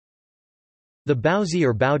The Bauzi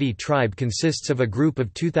or Baudi tribe consists of a group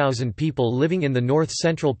of 2,000 people living in the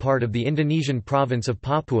north-central part of the Indonesian province of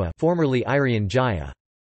Papua, formerly Irian Jaya.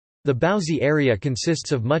 The Bauzi area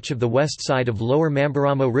consists of much of the west side of Lower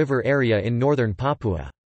Mamberamo River area in northern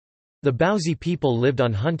Papua. The Bauzi people lived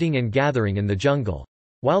on hunting and gathering in the jungle.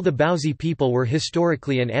 While the Bauzi people were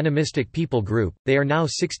historically an animistic people group, they are now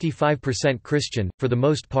 65% Christian. For the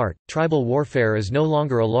most part, tribal warfare is no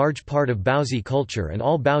longer a large part of Bauzi culture and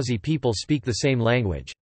all Bauzi people speak the same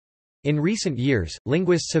language. In recent years,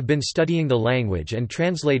 linguists have been studying the language and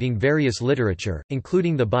translating various literature,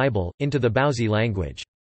 including the Bible, into the Bauzi language.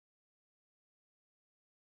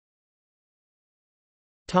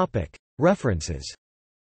 References.